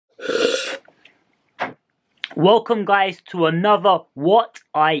Welcome guys to another What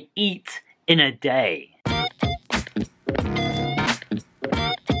I Eat in a Day.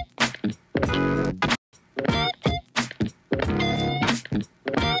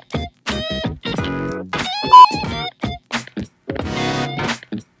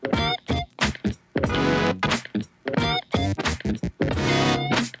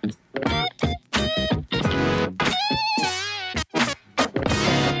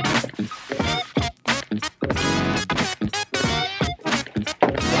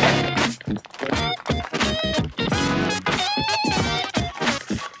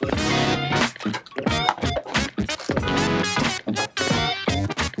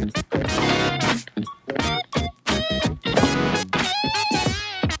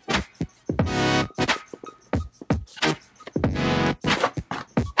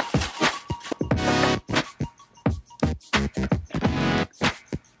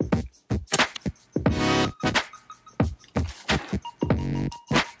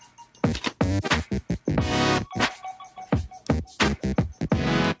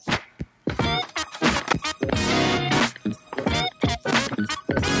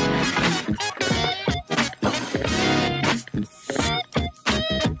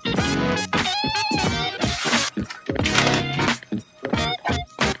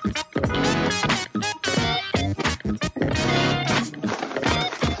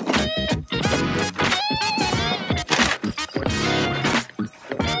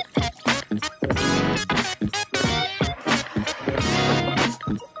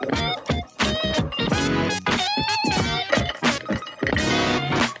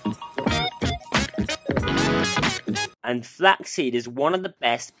 And flaxseed is one of the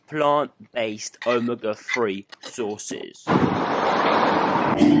best plant-based omega-3 sources.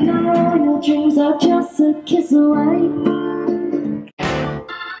 And all your dreams are just a kiss away.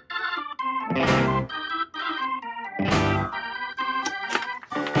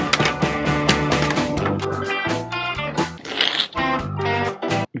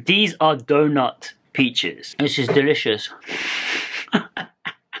 These are donut peaches. This is delicious.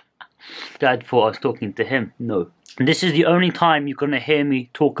 Dad thought I was talking to him. No. This is the only time you're gonna hear me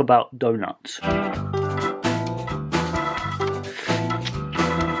talk about donuts.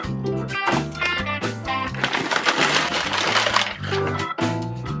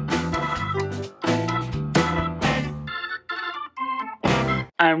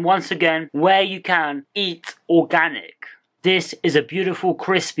 And once again, where you can, eat organic. This is a beautiful,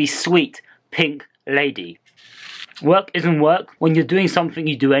 crispy, sweet, pink lady. Work isn't work when you're doing something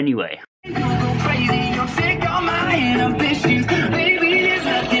you do anyway.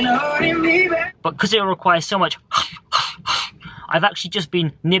 But because it requires so much, I've actually just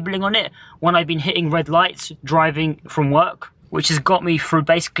been nibbling on it when I've been hitting red lights driving from work, which has got me through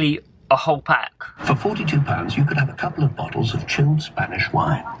basically a whole pack. For £42, you could have a couple of bottles of chilled Spanish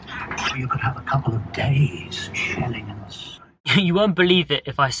wine. Or you could have a couple of days chilling in the sun. You won't believe it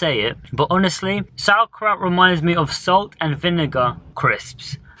if I say it, but honestly, sauerkraut reminds me of salt and vinegar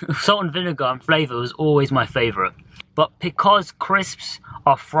crisps. Salt and vinegar flavour was always my favourite. But because crisps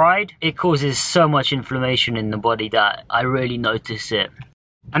are fried, it causes so much inflammation in the body that I really notice it.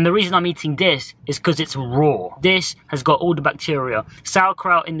 And the reason I'm eating this is because it's raw. This has got all the bacteria.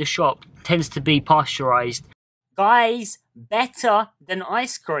 Sauerkraut in the shop tends to be pasteurized. Guys, better than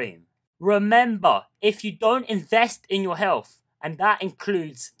ice cream. Remember, if you don't invest in your health, and that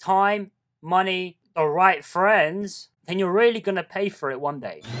includes time, money, the right friends, then you're really going to pay for it one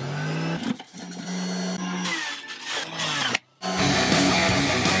day.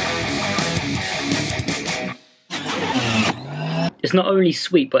 It's not only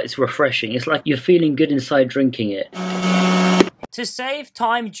sweet, but it's refreshing. It's like you're feeling good inside drinking it. To save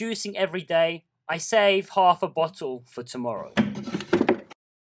time juicing every day, I save half a bottle for tomorrow.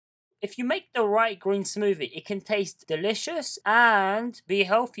 If you make the right green smoothie, it can taste delicious and be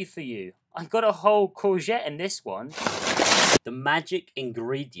healthy for you. I got a whole courgette in this one. The magic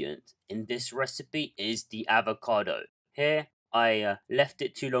ingredient in this recipe is the avocado. Here, I left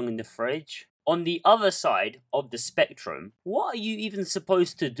it too long in the fridge. On the other side of the spectrum, what are you even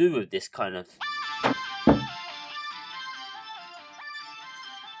supposed to do with this kind of...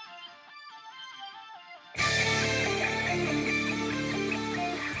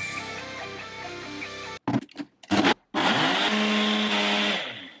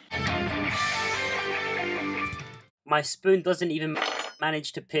 My spoon doesn't even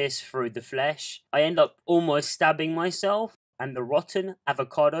manage to pierce through the flesh. I end up almost stabbing myself. And the rotten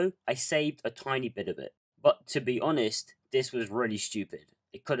avocado, I saved a tiny bit of it. But to be honest, this was really stupid.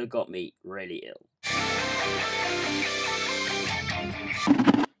 It could have got me really ill.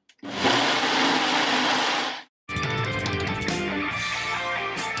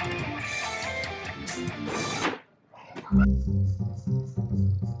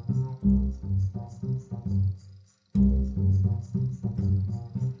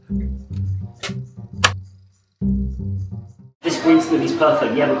 green smoothie's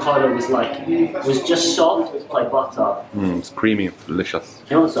perfect. The avocado was just soft, like butter. It's creamy, delicious.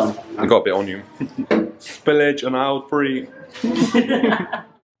 You want some? I got a bit on you. Spillage and aisle free.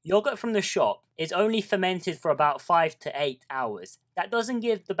 Yogurt from the shop is only fermented for about 5 to 8 hours. That doesn't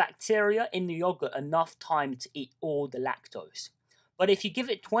give the bacteria in the yogurt enough time to eat all the lactose. But if you give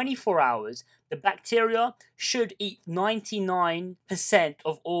it 24 hours, the bacteria should eat 99%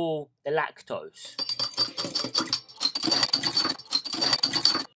 of all the lactose.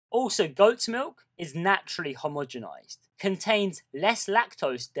 Also, goat's milk is naturally homogenized, contains less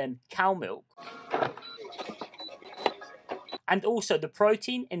lactose than cow milk. And also, the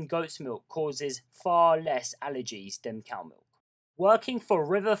protein in goat's milk causes far less allergies than cow milk. Working for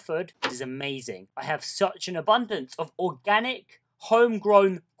Riverford is amazing. I have such an abundance of organic,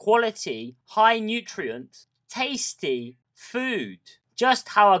 homegrown, quality, high nutrient, tasty food. Just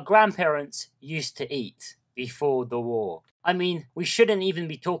how our grandparents used to eat before the war. I mean, we shouldn't even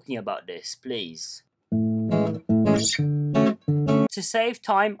be talking about this, please. To save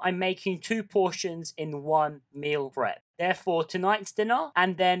time, I'm making 2 portions in 1 meal prep. Therefore, tonight's dinner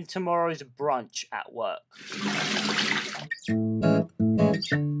and then tomorrow's brunch at work.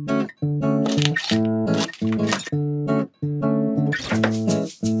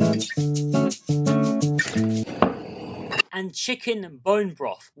 And chicken bone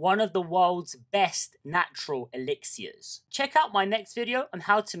broth, one of the world's best natural elixirs. Check out my next video on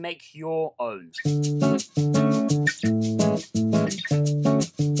how to make your own.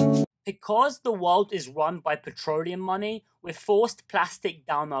 Because the world is run by petroleum money, we're forced plastic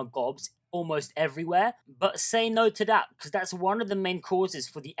down our gobs almost everywhere, but say no to that, because that's one of the main causes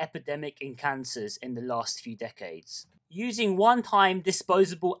for the epidemic in cancers in the last few decades. Using one-time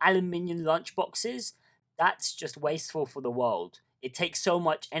disposable aluminium lunchboxes, that's just wasteful for the world. It takes so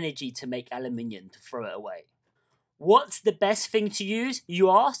much energy to make aluminium to throw it away. What's the best thing to use, you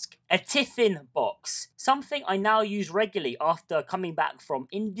ask? A tiffin box. Something I now use regularly after coming back from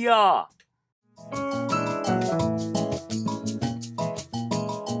India.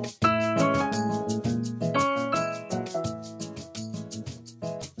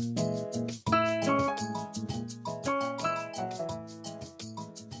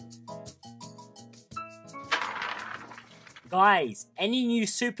 Guys, any new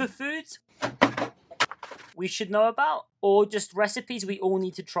superfoods we should know about, or just recipes we all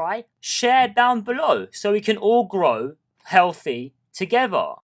need to try? Share down below so we can all grow healthy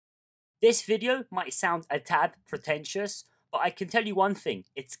together. This video might sound a tad pretentious, but I can tell you one thing,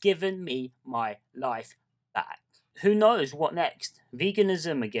 it's given me my life back. Who knows what next?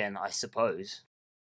 Veganism again, I suppose.